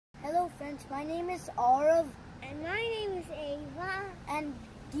Hello friends, my name is Aurav. And my name is Ava. And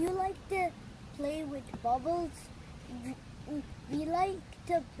do you like to play with bubbles? We like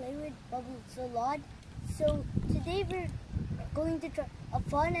to play with bubbles a lot. So today we're going to try a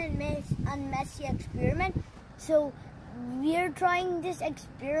fun and messy experiment. So we're trying this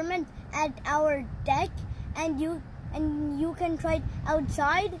experiment at our deck, and you can try it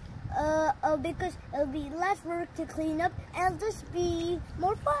outside because it'll be less work to clean up and it'll just be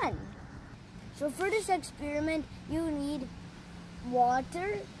more fun. So for this experiment, you need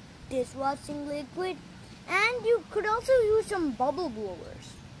water, dishwashing liquid, and you could also use some bubble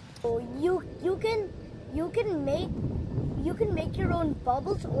blowers. So you can make your own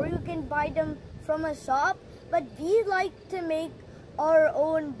bubbles, or you can buy them from a shop. But we like to make our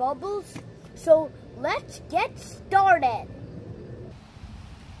own bubbles. So let's get started.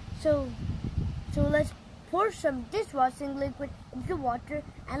 So let's pour some dishwashing liquid into water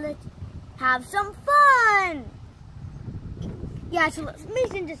and let's have some fun. Yeah, so let's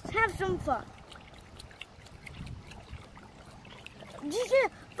just have some fun. Just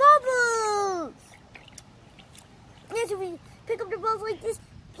bubbles. Yeah, so we pick up the bubbles like this,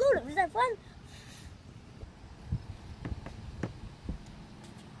 float them. Is that fun?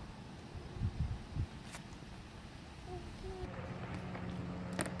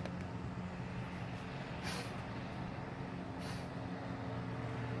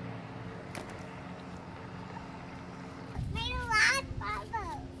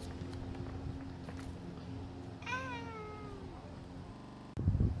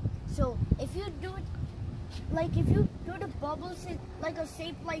 So if you do the bubbles in like a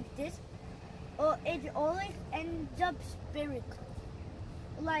shape like this, it always ends up spherical.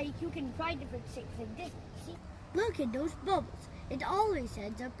 Like you can try different shapes like this. See? Look at those bubbles. It always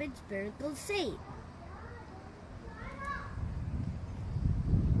ends up in spherical shape.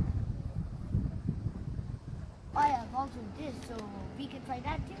 I have also this, so we can try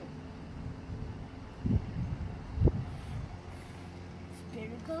that too.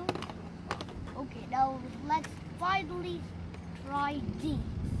 Spherical. Okay, now let's finally try these.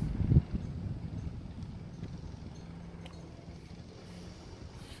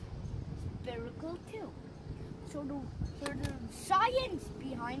 Spherical too. So the science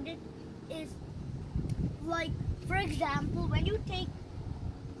behind it is, like, for example, when you take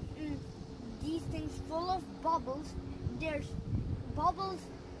these things full of bubbles, there's bubbles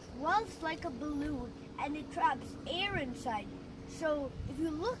swells like a balloon and it traps air inside. So if you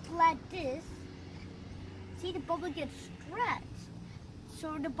look like this, see, the bubble gets stretched.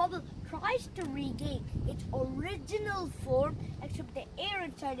 So the bubble tries to regain its original form, except the air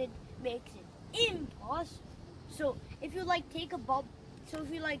inside it makes it impossible. So if you take a bubble,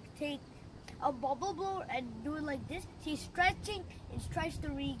 take a bubble blower and do it like this, see, stretching, it tries to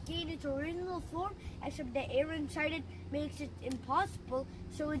regain its original form, except the air inside it makes it impossible.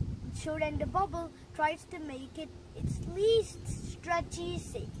 So then the bubble tries to make it its least stretchy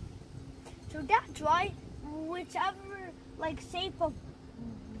shape. So that's why whichever shape of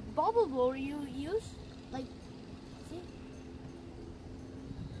bubble blower you use,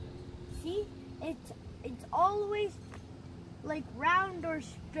 see, it's always round or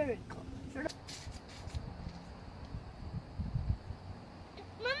spherical.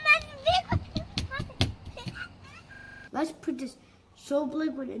 Let's put this soap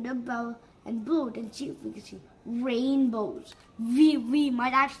liquid in a bowl and blow it and see if we can see rainbows. We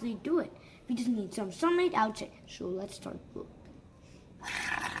might actually do it. We just need some sunlight outside. So let's start blowing.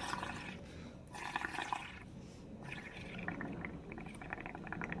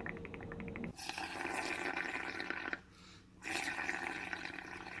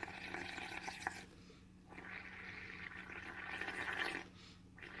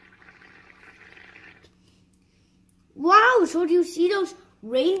 Wow, so do you see those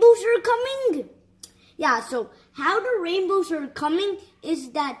rainbows are coming? Yeah, so how the rainbows are coming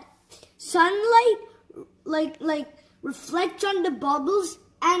is that sunlight reflects on the bubbles,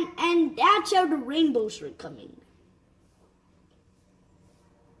 and that's how the rainbows are coming.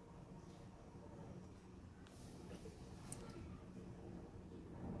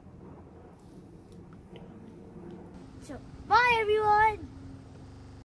 So bye everyone.